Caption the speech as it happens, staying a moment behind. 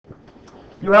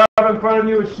You have in front of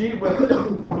you a sheet with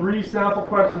 3 sample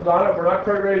questions on it. We're not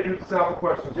quite ready to do the sample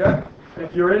questions yet.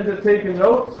 If you're into taking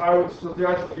notes, I would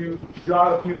suggest you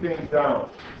jot a few things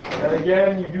down. And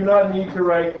again, you do not need to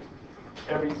write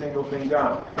every single thing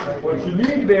down. What you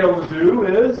need to be able to do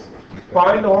is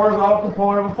find the horizontal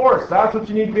component of a force. That's what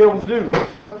you need to be able to do.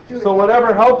 So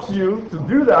whatever helps you to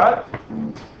do that,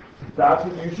 that's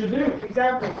what you should do.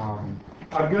 Example.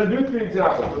 I'm going to do 3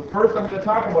 examples, but first I'm going to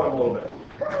talk about them a little bit.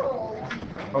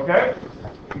 Okay?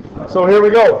 So here we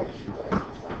go.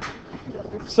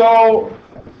 So,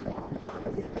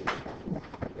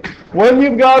 when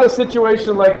you've got a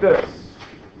situation like this,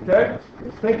 okay?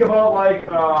 Think about like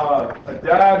a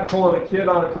dad pulling a kid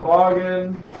on a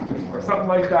toboggan or something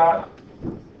like that,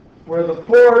 where the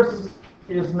force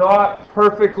is not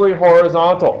perfectly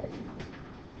horizontal.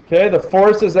 Okay, the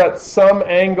force is at some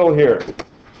angle here.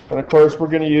 And of course, we're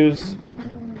going to use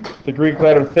the Greek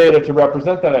letter theta to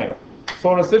represent that angle.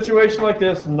 So in a situation like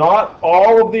this, not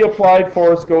all of the applied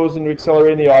force goes into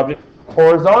accelerating the object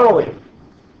horizontally.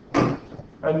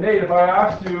 And Nate, if I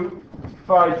asked you,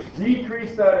 if I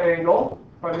decrease that angle,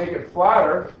 if I make it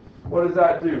flatter, what does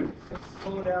that do?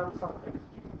 Slow down something.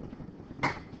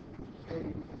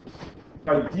 If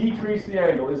I decrease the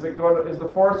angle, is the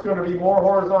force going to be more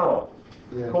horizontal?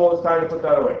 Yeah. Cole, it's time to put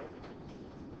that away.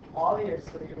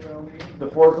 Obviously, it will be The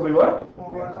force will be what?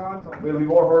 horizontal. It'll be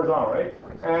more horizontal, right?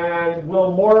 And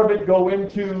will more of it go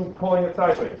into pulling it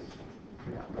sideways?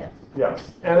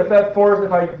 Yes. And if that force,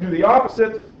 if I do the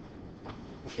opposite,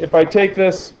 if I take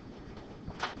this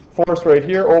force right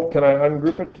here, oh, can I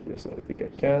ungroup it? Yes, I think I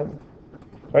can.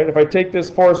 Right, if I take this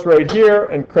force right here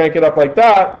and crank it up like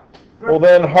that, well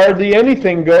then hardly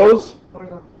anything goes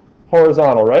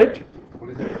horizontal, right?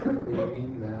 What is it?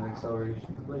 The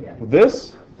acceleration?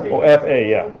 This? Oh, FA,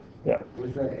 yeah. What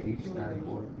is that H stand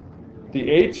for? The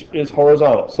H is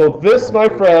horizontal. So this, my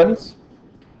friends,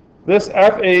 this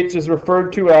FH is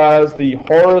referred to as the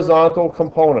horizontal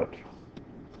component.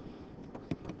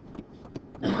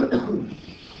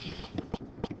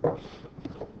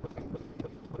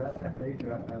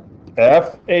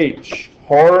 FH,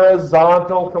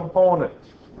 horizontal component.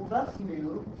 Well, that's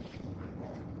new.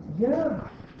 Yeah,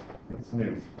 it's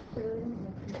new.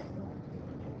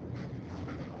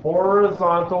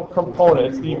 Horizontal component.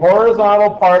 It's the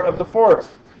horizontal part of the force.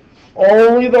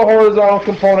 Only the horizontal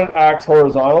component acts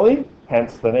horizontally,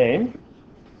 hence the name,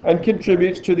 and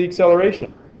contributes to the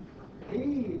acceleration.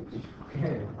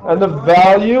 And the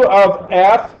value of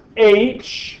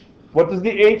FH, what does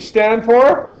the H stand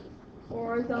for?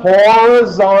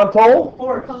 Horizontal.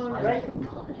 Force, right?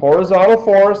 Horizontal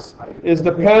force is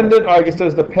dependent, I guess it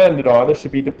says dependent on, this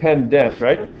should be dependent,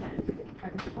 right?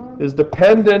 Is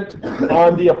dependent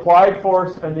on the applied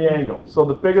force and the angle. So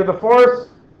the bigger the force,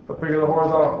 the bigger the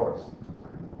horizontal force.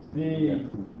 The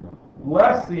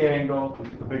less the angle,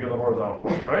 the bigger the horizontal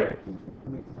force, right?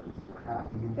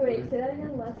 Wait, say that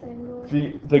again, less angle?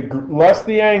 The less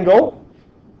the angle,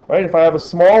 right? If I have a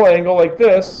small angle like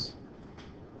this,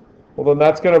 well then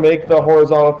that's going to make the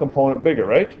horizontal component bigger,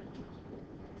 right?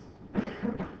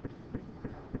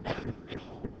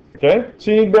 Okay?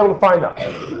 So you need to be able to find that.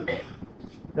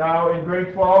 Now in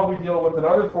grade 12 we deal with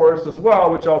another force as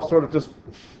well, which I'll sort of just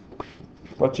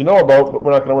let you know about, but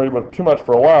we're not going to worry about it too much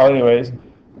for a while anyways.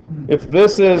 If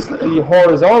this is the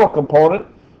horizontal component,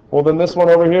 well then this one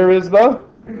over here is the,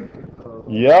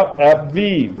 yep,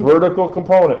 FV, vertical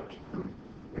component.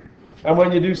 And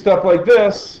when you do stuff like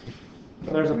this,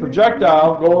 and there's a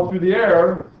projectile going through the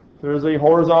air, there's a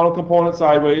horizontal component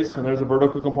sideways, and there's a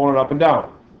vertical component up and down.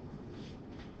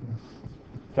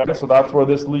 Okay, so that's where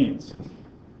this leads.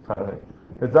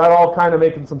 Is that all kind of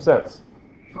making some sense?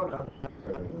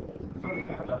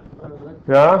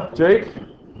 Yeah, Jake?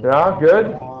 Yeah,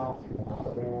 good?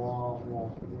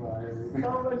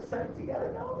 So much sense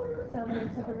together now.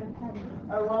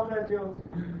 I love that joke.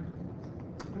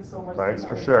 There's so much. Thanks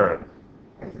for sharing.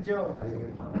 It's a joke.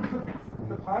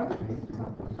 The pun?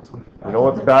 You know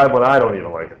what's bad when I don't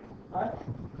even like it? What?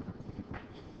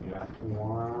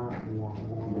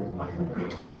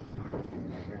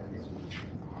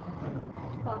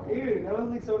 Dude, that was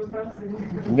like so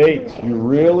depressing. Nate, you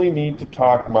really need to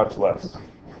talk much less.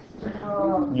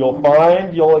 You'll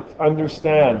find you'll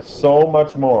understand so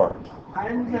much more. I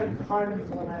didn't have puns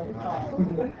when I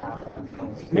talk.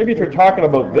 Maybe if you're talking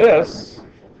about this.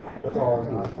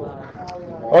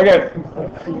 Okay,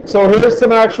 so here's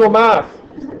some actual math.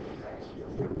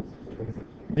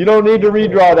 You don't need to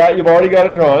redraw that. You've already got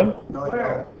it drawn.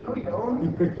 Where? No, we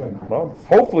don't. Well,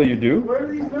 hopefully you do. Where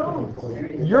are these notes?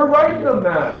 You're writing them,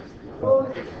 man.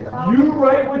 You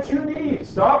write what you need.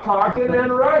 Stop talking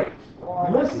and write.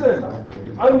 Listen.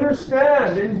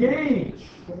 Understand, engage.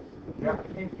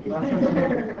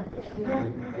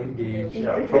 Engage.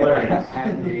 Yeah, hilarious.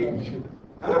 Engage.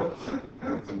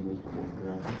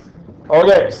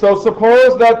 Okay, so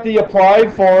suppose that the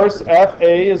applied force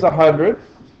FA is 100,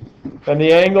 and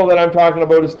the angle that I'm talking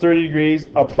about is 30 degrees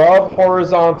above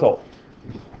horizontal.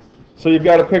 So you've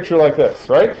got a picture like this,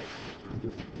 right?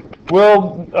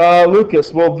 Will,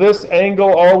 Lucas, will this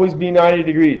angle always be 90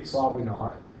 degrees? Probably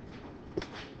not.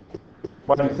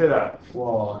 Why do you say that?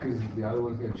 Well, because the other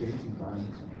one's gonna change sometimes.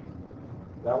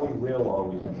 That one will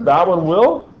always. That one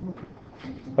will?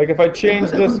 Like if I change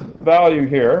this value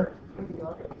here,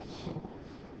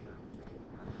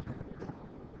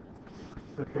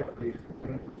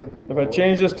 if I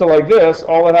change this to like this,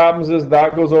 all that happens is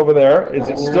that goes over there. Is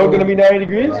it still going to be 90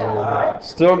 degrees?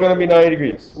 Still going to be 90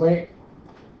 degrees. Wait.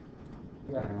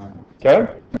 Okay?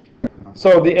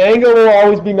 So the angle will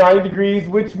always be 90 degrees,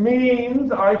 which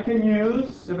means I can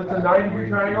use, if it's a 90 degree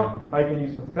triangle, I can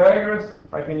use Pythagoras,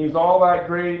 I can use all that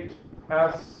great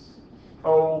SOH,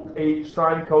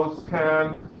 sine, cos,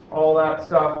 tan, all that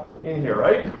stuff in here,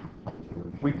 right?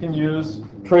 We can use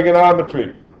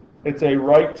trigonometry. It's a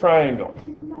right triangle.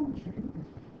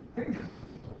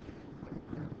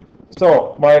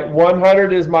 So my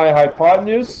 100 is my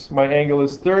hypotenuse, my angle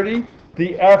is 30.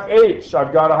 The FH,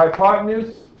 I've got a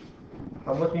hypotenuse,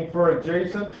 I'm looking for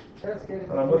adjacent,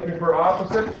 and I'm looking for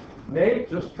opposite. Nate,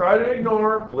 just try to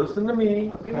ignore, listen to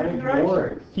me.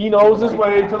 He knows his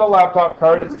way to the laptop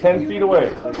cart, it's 10 feet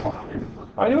away.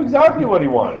 I knew exactly what he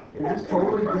wanted. It just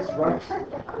totally disrupts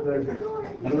the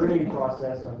learning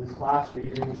process of this class for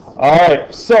you.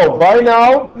 Alright, so by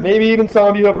now, maybe even some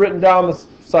of you have written down this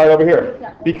side over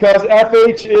here. Because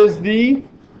FH is the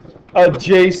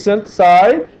adjacent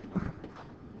side,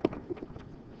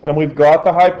 and we've got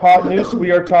the hypotenuse, we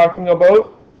are talking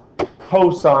about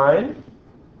cosine.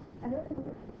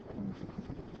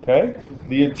 Okay,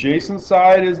 the adjacent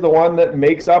side is the one that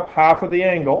makes up half of the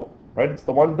angle, right? It's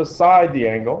the one beside the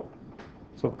angle.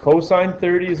 So cosine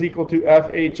 30 is equal to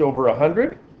FH over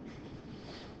 100.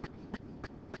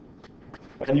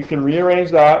 And you can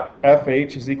rearrange that.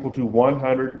 FH is equal to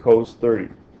 100 cos 30.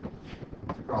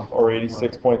 Or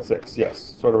 86.6,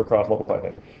 yes, sort of a cross multiply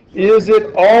thing. Is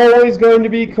it always going to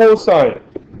be cosine?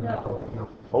 No.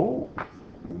 Oh,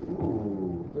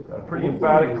 a pretty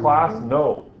emphatic class,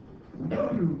 no.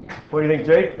 What do you think,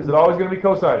 Jake? Is it always going to be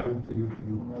cosine?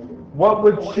 What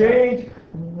would change?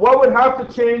 What would have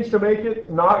to change to make it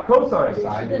not cosine?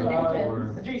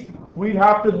 We'd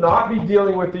have to not be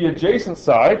dealing with the adjacent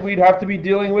side. We'd have to be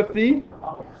dealing with the,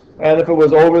 and if it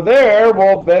was over there,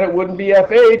 well, then it wouldn't be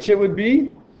FH. It would be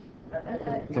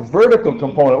the vertical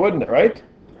component, wouldn't it, right?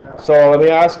 So let me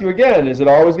ask you again, is it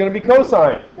always going to be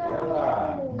cosine?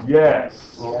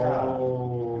 Yes.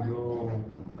 Oh, no.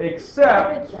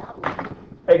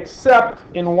 Except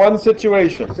in one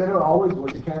situation. Said it always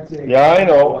was, you can't say. Yeah, I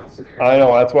know,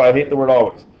 that's why I hate the word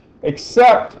always.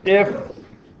 Except if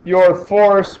your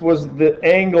force was, the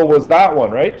angle was that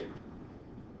one, right?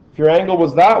 If your angle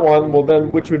was that one, well then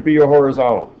which would be your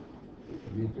horizontal?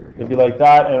 It'd be like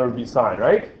that and it would be sine,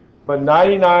 right? But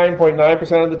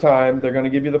 99.9% of the time, they're going to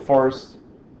give you the force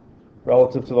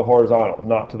relative to the horizontal,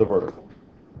 not to the vertical.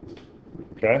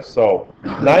 Okay, so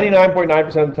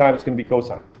 99.9% of the time, it's going to be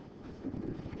cosine.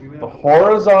 The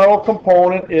horizontal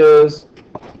component is,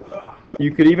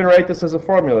 you could even write this as a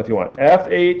formula if you want.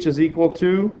 FH is equal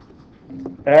to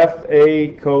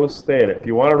FA cos theta. If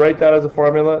you want to write that as a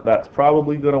formula, that's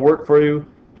probably going to work for you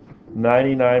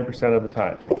 99% of the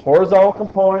time. The horizontal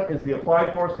component is the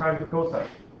applied force times the cosine.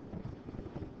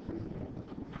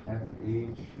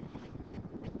 FH.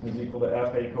 Is equal to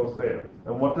FA cos theta.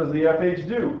 And what does the FH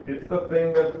do? It's the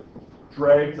thing that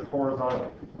drags it horizontally.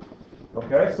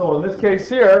 Okay, so in this case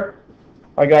here,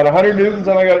 I got 100 newtons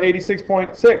and I got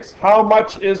 86.6. How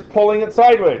much is pulling it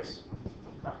sideways?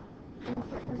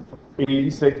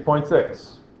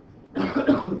 86.6.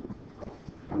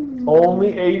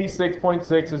 Only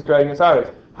 86.6 is dragging it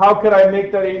sideways. How could I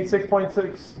make that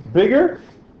 86.6 bigger?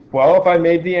 Well, if I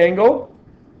made the angle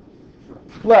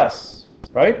less,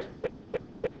 right?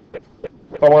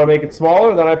 If I want to make it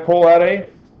smaller, then I pull at a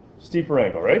steeper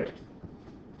angle, right?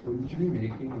 Wouldn't you be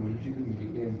making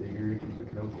it bigger if you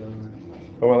took it out the other?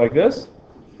 I went like this.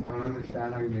 I don't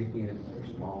understand how you're making it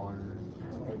smaller.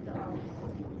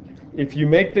 If you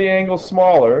make the angle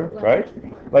smaller, right?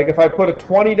 Like if I put a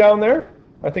 20 down there,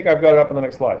 I think I've got it up on the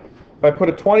next slide. If I put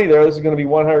a 20 there, this is going to be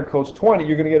 100 cos 20,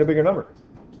 you're going to get a bigger number.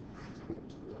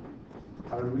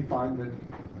 How did we find the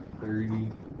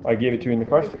 30? I gave it to you in the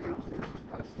question.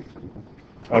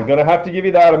 I'm going to have to give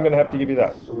you that, I'm going to have to give you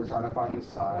that. So we're trying to find the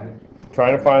side.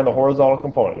 Trying to find the horizontal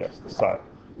component, yes, the side.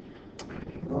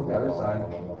 On the other side.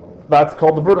 That's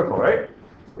called the vertical, right?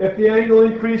 If the angle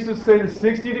increases, say, to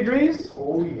 60 degrees,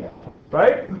 Oh, yeah.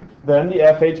 right, then the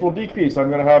FH will decrease. I'm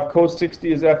going to have cos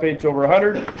 60 is FH over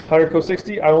 100. 100 cos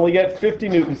 60, I only get 50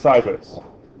 newtons sideways.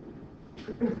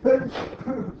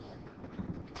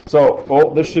 So,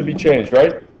 oh, this should be changed,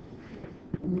 right?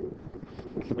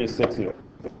 Should be a 60.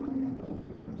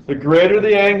 The greater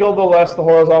the angle, the less the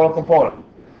horizontal component.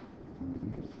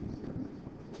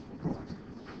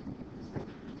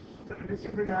 Just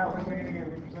forgot when we're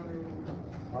gonna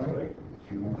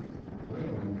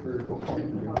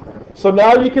So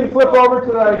now you can flip over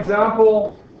to that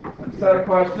example set of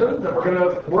questions, and we're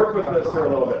going to work with this for a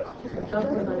little bit.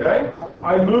 Okay?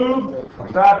 I moved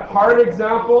that hard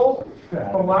example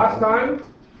from last time.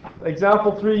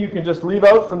 Example 3 you can just leave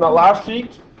out from that last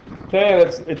sheet. Okay,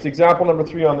 and it's example number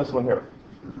 3 on this one here.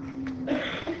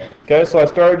 Okay, so I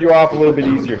started you off a little bit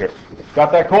easier here.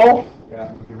 Got that, Cole?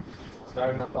 Yeah.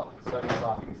 Starting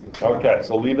off. Okay,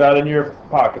 so leave that in your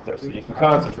pocket there so you can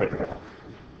concentrate.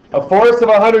 A force of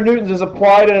 100 newtons is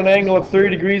applied at an angle of 30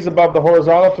 degrees above the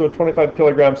horizontal to a 25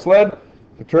 kilogram sled.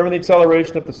 Determine the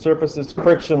acceleration if the surface is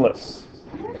frictionless.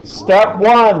 Step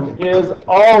 1 is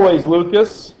always,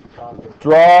 Lucas,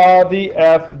 draw the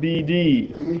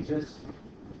FBD. Can we just,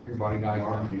 your body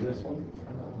diagram, do this one?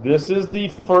 This is the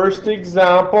first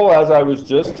example, as I was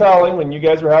just telling when you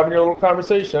guys were having your little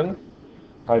conversation.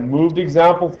 I moved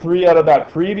example 3 out of that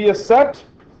previous set,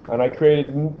 and I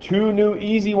created 2 new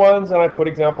easy ones, and I put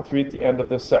example 3 at the end of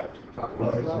this set.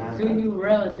 Two new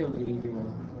relatively easy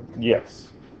ones. Yes.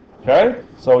 Okay?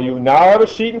 So you now have a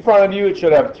sheet in front of you. It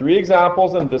should have 3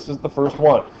 examples, and this is the first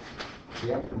one.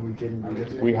 Yep, we didn't do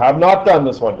this. We have not done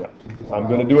this one yet. I'm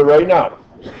going to do it right now.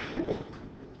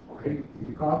 Okay,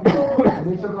 you copy,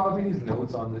 initial copy these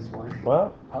notes on this one.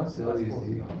 Well, How silly is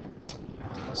he?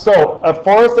 so a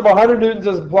force of 100 newtons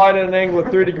is applied at an angle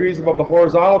of 30 degrees above the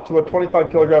horizontal to a 25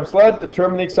 kilogram sled.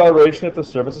 Determine the acceleration if the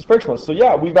surface is frictionless. So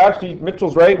yeah, we've actually,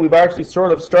 Mitchell's right, we've actually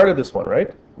sort of started this one,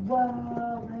 right?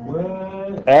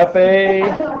 Well,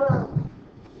 FA,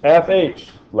 FH.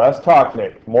 Less talk,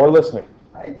 Nate. More listening.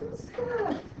 I just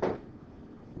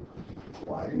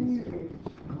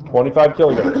 25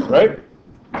 kilograms, right?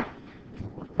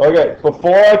 Okay,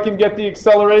 before I can get the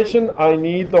acceleration, I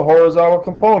need the horizontal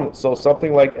component. So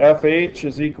something like FH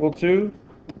is equal to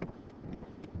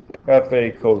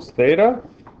FA cos theta.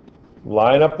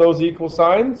 Line up those equal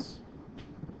signs.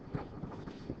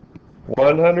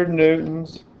 100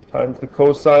 newtons times the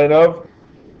cosine of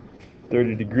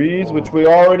 30 degrees, which we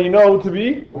already know to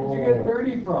be. Where'd you get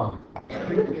 30 from?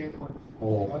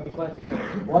 Oh.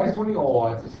 Why is 20? Oh,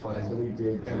 that's just funny. So we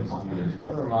did.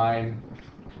 Never mind.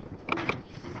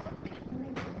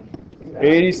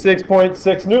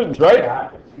 86.6 newtons,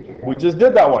 right? We just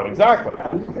did that one, exactly.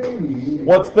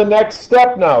 What's the next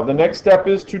step now? The next step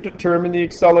is to determine the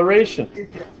acceleration.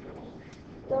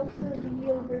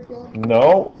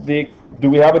 No. Do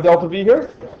we have a delta V here?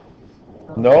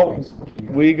 No.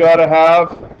 We gotta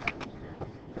have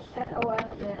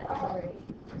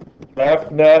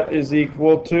F net is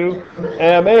equal to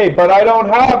MA, but I don't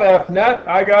have F net,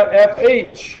 I got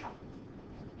FH.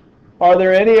 Are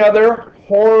there any other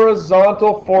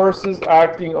horizontal forces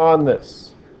acting on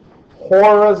this?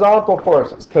 Horizontal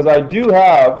forces, because I do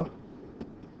have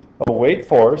a weight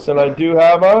force and I do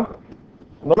have a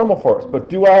normal force, but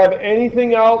do I have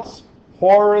anything else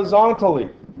horizontally?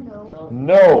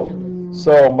 No.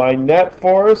 So my net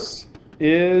force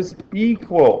is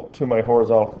equal to my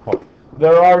horizontal component.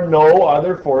 There are no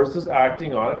other forces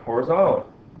acting on it horizontally.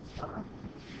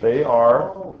 They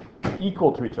are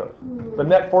equal to each other. The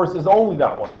net force is only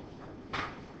that one.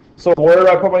 So where did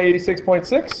I put my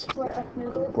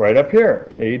 86.6? Right up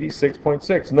here,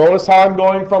 86.6. Notice how I'm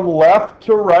going from left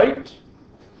to right.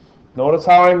 Notice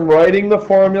how I'm writing the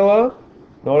formula.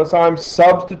 Notice how I'm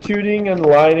substituting and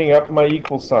lining up my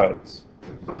equal signs.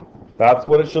 That's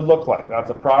what it should look like. That's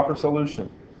a proper solution.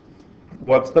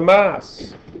 What's the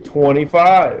mass?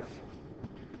 25.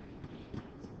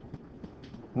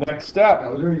 Next step.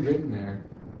 That was already written there.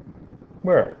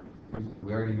 Where?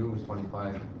 We already knew it was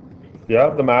 25. Yeah,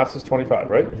 the mass is 25,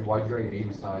 right? Why'd you write A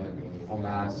beside it? Whole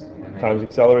mass. And Times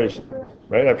acceleration.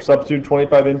 Right? I've substituted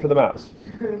 25 in for the mass.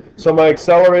 So my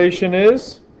acceleration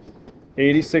is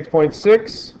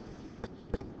 86.6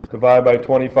 divided by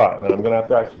 25. And I'm going to have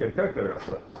to actually get a calculator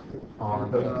for that.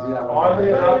 Oddly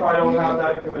enough, I don't have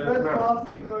that committed memory.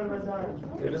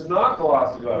 It is not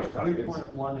velocity velocity.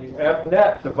 It's F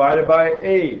net divided by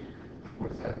A.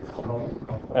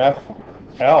 F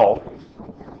L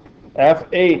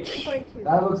FH.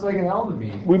 That looks like an L to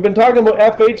me. We've been talking about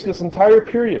FH this entire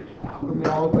period. Look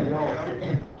at all the L.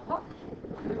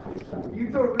 You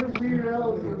don't read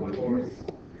L's.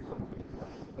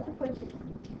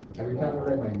 Every time I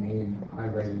write my name, I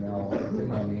write an L. It's in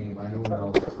my name. I know an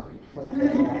L.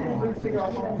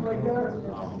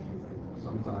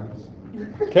 Sometimes.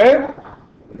 Okay?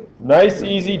 Nice,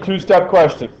 easy two-step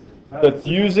question. That's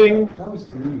using That was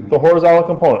 3. the horizontal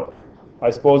component. I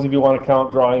suppose if you want to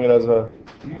count drawing it as a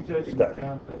step.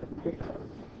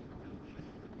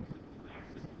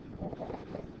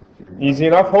 Easy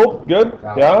enough, Hope? Good?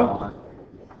 Yeah?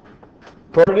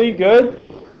 Pretty good?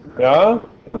 Yeah?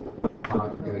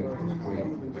 Not good.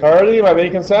 Wait. Carly, am I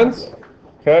making sense?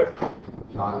 Okay.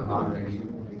 Not ready.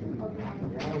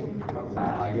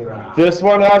 I get it. This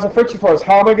one has a friction force.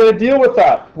 How am I going to deal with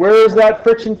that? Where is that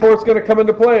friction force going to come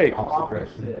into play?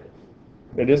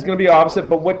 It is going to be opposite,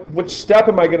 but which step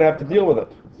am I going to have to deal with it?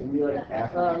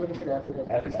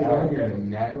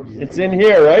 It's in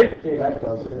here, right?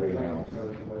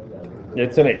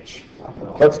 It's an H.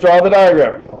 Let's draw the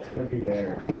diagram.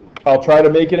 I'll try to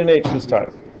make it an H this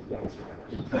time.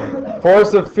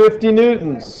 Force of 50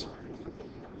 newtons.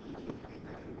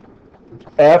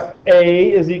 FA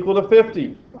is equal to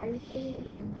 50.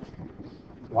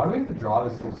 Why do we have to draw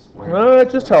this in square? Well, it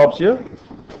just helps you.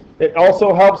 It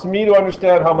also helps me to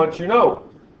understand how much you know.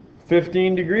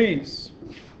 15 degrees.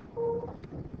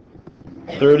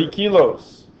 30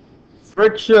 kilos.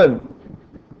 Friction.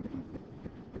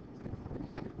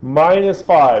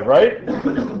 -5, right?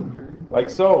 Like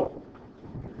so.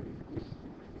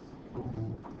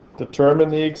 Determine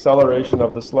the acceleration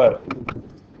of the sled.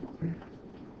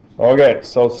 Okay,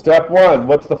 so step 1.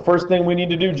 What's the first thing we need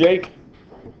to do, Jake?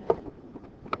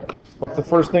 What's the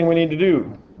first thing we need to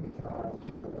do?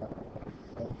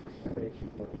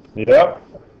 Yep.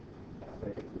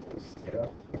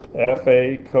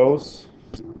 FA cos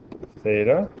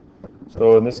theta.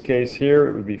 So in this case here,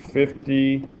 it would be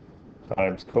 50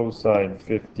 times cosine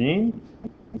 15.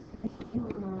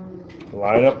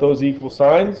 Line up those equal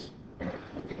signs.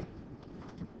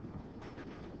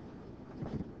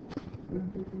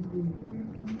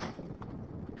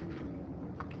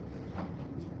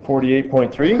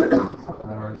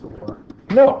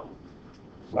 $48.3. No.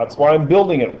 That's why I'm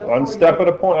building it one step at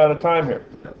a time here.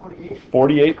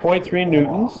 48.3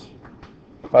 newtons.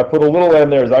 If I put a little n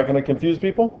there, is that going to confuse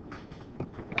people?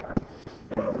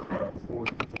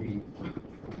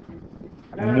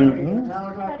 Newton.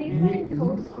 How do you find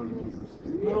cos?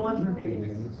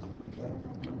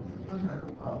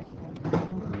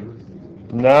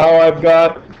 Now I've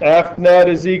got F net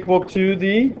is equal to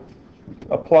the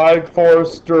applied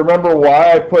force. Do you remember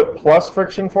why I put plus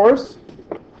friction force?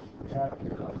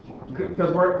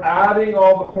 Because we're adding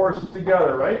all the forces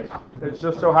together, right? It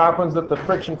just so happens that the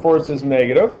friction force is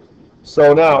negative.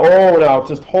 So now,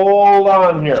 just hold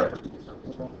on here.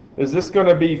 Is this going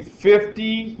to be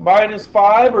 50 minus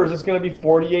 5, or is this going to be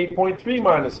 48.3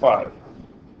 minus 5?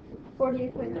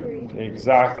 48.3.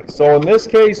 Exactly. So in this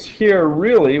case here,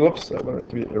 really, whoops, I want it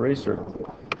to be eraser.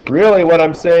 Really what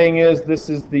I'm saying is this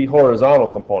is the horizontal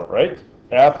component, right?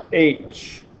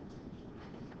 FH.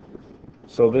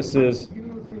 So this is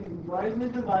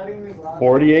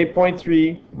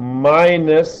 48.3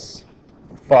 minus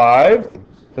 5,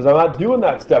 because I'm not doing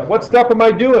that step. What step am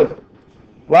I doing?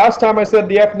 Last time I said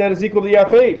the F net is equal to the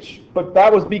FH, but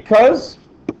that was because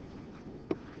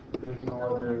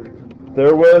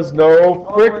there was no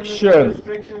friction.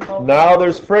 Now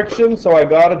there's friction, so I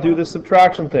got to do the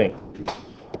subtraction thing.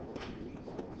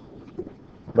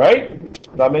 Right?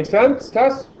 Does that make sense,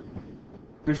 Tess?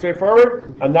 Pretty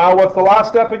straightforward. And now what's the last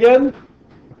step again?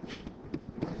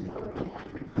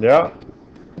 Yeah.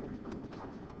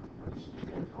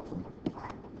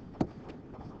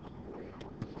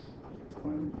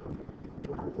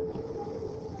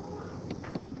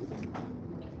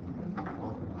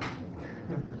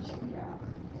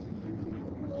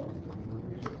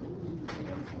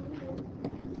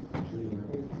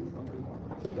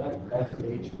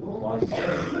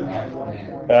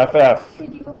 FF.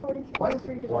 Did you go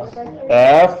 43.3 divided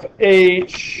by 3?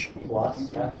 FH. Plus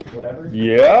F, whatever.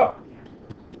 Yeah.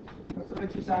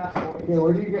 Okay,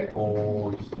 where do you get?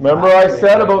 Oh. Remember I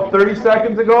said about 30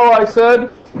 seconds ago, I said,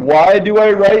 why do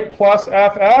I write plus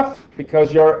FF?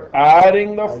 Because you're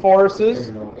adding the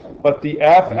forces, but the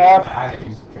FF,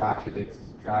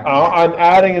 I'm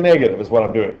adding a negative is what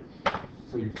I'm doing.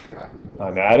 So you subtract.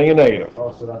 I'm adding a negative.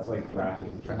 Oh, so that's like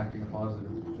bracket. Subtracting a positive.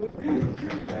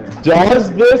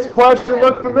 Does this question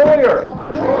look familiar?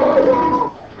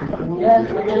 Yes,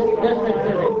 it is.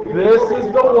 This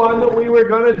is the one that we were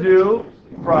going to do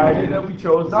Friday that we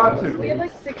chose not We have to.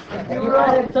 like 6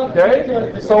 steps.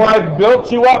 Okay? So I've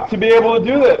built you up to be able to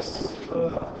do this.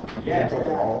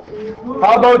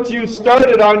 How about you start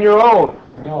it on your own?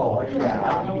 No.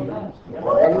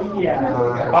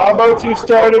 How about you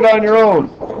start it on your own?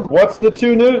 What's the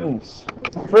 2 newtons?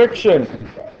 Friction.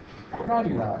 Can't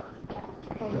do that.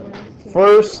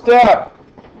 First step,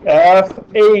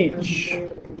 FH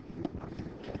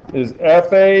is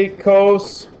FA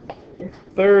cos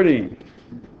 30.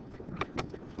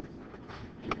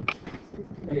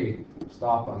 Hey,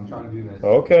 stop, I'm trying to do this.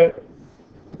 Okay.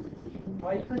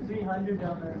 Why you put 300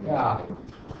 down there? Yeah. Is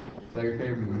that your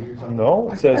favorite movie or something? No,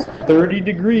 it says 30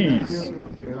 degrees.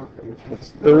 It's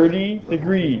 30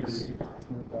 degrees.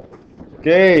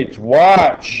 Gauge,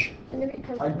 watch.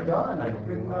 I'm done.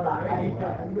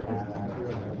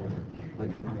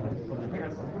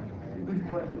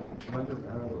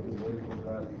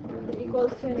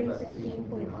 Equals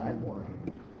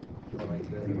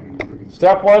 216.5.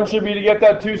 Step 1 should be to get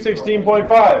that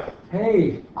 216.5.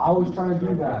 Hey, I was trying to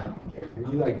do that.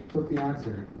 And you like took the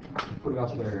answer. Put it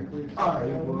up there.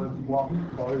 I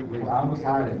almost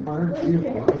had it.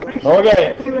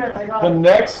 Okay. The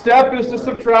next step is to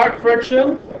subtract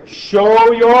friction.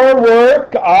 Show your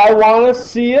work. I want to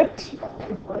see it.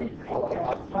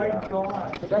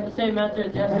 That's the same answer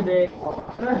as yesterday.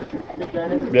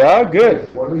 Yeah, good.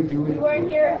 What are we doing? You weren't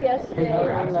here yesterday.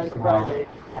 On like Friday.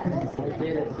 I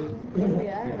did it too.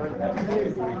 Yeah.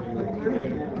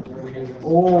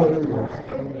 Oh, there we go.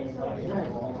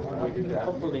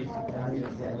 Hopefully. Can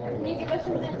you give us a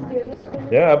minute to do this?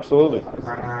 Yeah, absolutely. The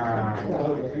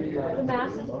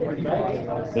mass is 50,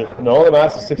 right? No, the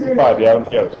mass is 65. You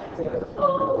haven't got it.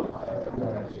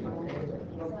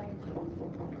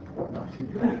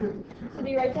 So do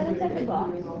you write that in second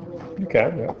box? You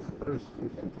can, yeah.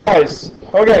 Nice.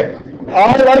 Okay.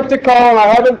 I like to call, and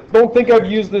I don't think I've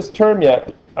used this term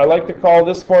yet. I like to call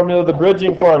this formula the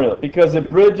bridging formula because it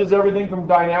bridges everything from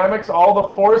dynamics, all the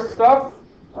force stuff,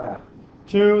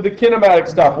 to the kinematic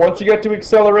stuff. Once you get to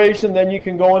acceleration, then you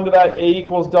can go into that A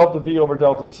equals delta V over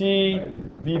delta T,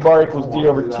 V bar equals D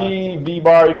over T, V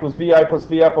bar equals VI plus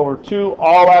VF over 2,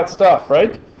 all that stuff,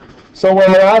 right? So when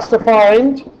I'm asked to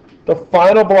find the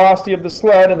final velocity of the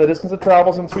sled and the distance it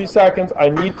travels in 3 seconds, I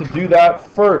need to do that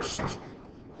first.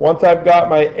 Once I've got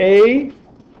my A,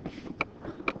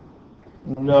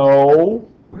 no,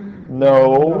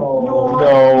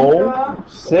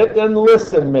 sit and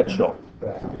listen, Mitchell.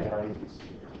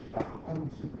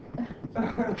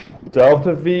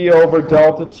 Delta V over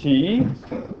delta T.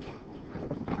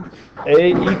 A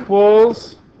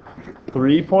equals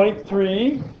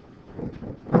 3.3.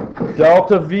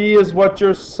 Delta V is what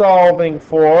you're solving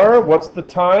for. What's the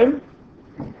time?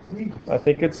 I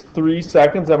think it's 3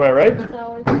 seconds, am I right?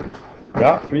 So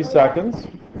Yeah, 3 seconds.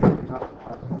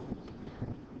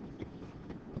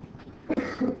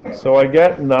 So I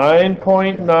get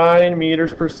 9.9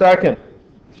 meters per second.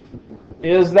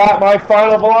 Is that my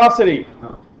final velocity?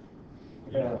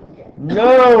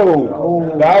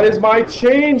 No! That is my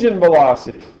change in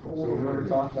velocity. So whoever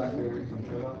talks back there, you can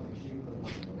shut up.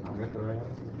 I'll get the right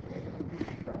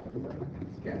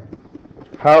answer.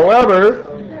 However,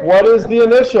 what is the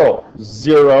initial?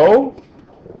 0.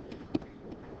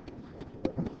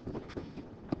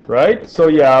 Right? So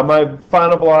yeah, my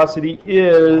final velocity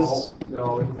is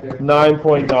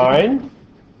 9.9.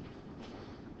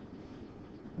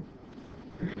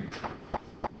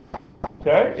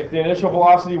 Okay, if the initial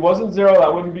velocity wasn't 0,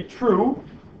 that wouldn't be true.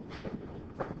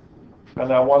 And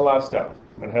now one last step.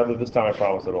 And Heather, this time I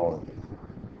promise it won't.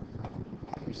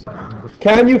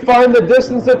 Can you find the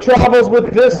distance it travels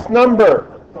with this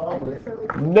number?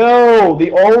 No,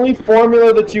 the only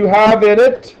formula that you have in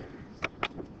it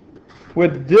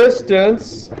with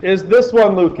distance is this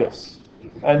one, Lucas.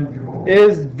 And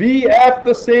is VF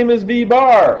the same as V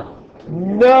bar?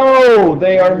 No,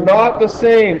 they are not the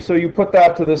same. So you put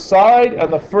that to the side,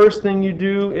 and the first thing you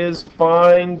do is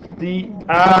find the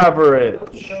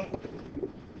average.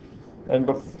 And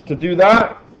to do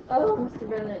that, oh, Mr.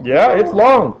 Bennett. yeah, it's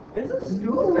long. This is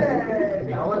stupid.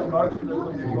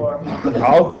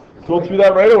 I'll go through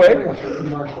that right away.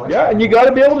 Yeah, and you got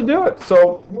to be able to do it.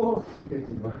 So No.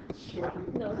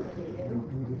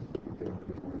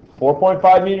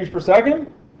 4.5 meters per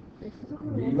second.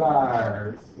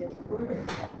 V-bar.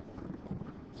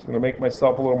 Just going to make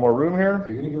myself a little more room here.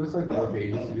 You're going to give us like 4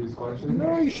 pages to do this question?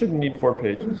 No, you shouldn't need 4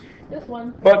 pages. This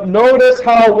one. But notice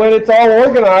how when it's all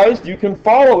organized, you can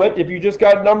follow it. If you just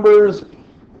got numbers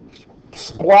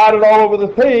splattered all over the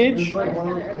page.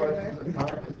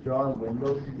 Drawing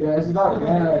windows. Yeah, it's not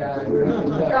bad.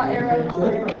 Got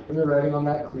arrows. When they're writing on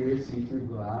that clear see-through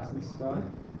glass and stuff.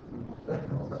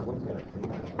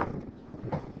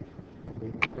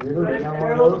 Have you ever written down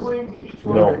one of Arrows those? going each You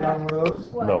one. ever written down one of those?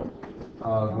 No.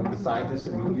 When the scientists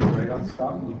and movies write on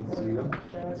stuff, and you can see them.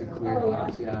 It's a clear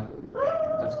glass, yeah.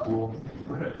 That's cool.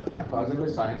 If I was ever a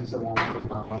scientist, I want one of those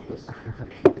not like this.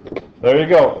 There you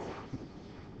go.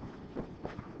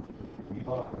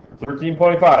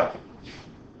 13.5.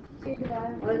 I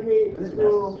hate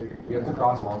school. You have to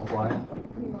cross multiply.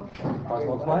 Cross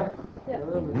multiply?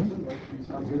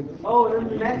 Oh, then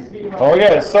the next video.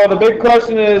 Okay, so the big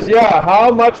question is, yeah, how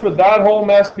much would that whole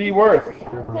mess be worth?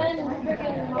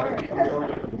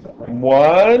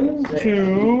 1,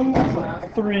 2,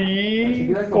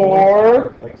 3,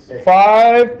 4,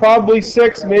 5, probably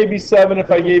 6, maybe 7 if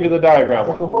I gave you the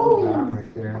diagram.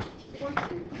 Right there.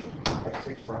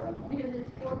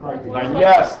 And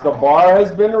yes, the bar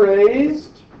has been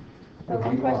raised.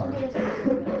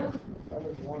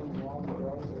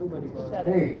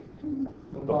 Hey.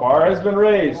 The bar has been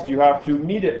raised. You have to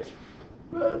meet it.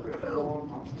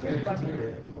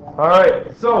 All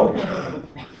right, so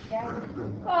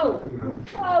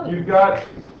you've got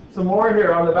some more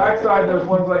here. On the back side, there's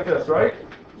ones like this, right?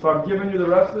 So I'm giving you the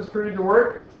rest of this period to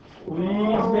work.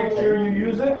 Please make sure you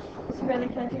use it. Do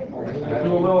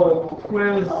a little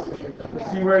quiz to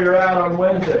see where you're at on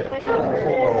Wednesday.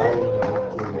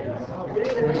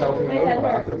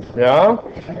 Yeah?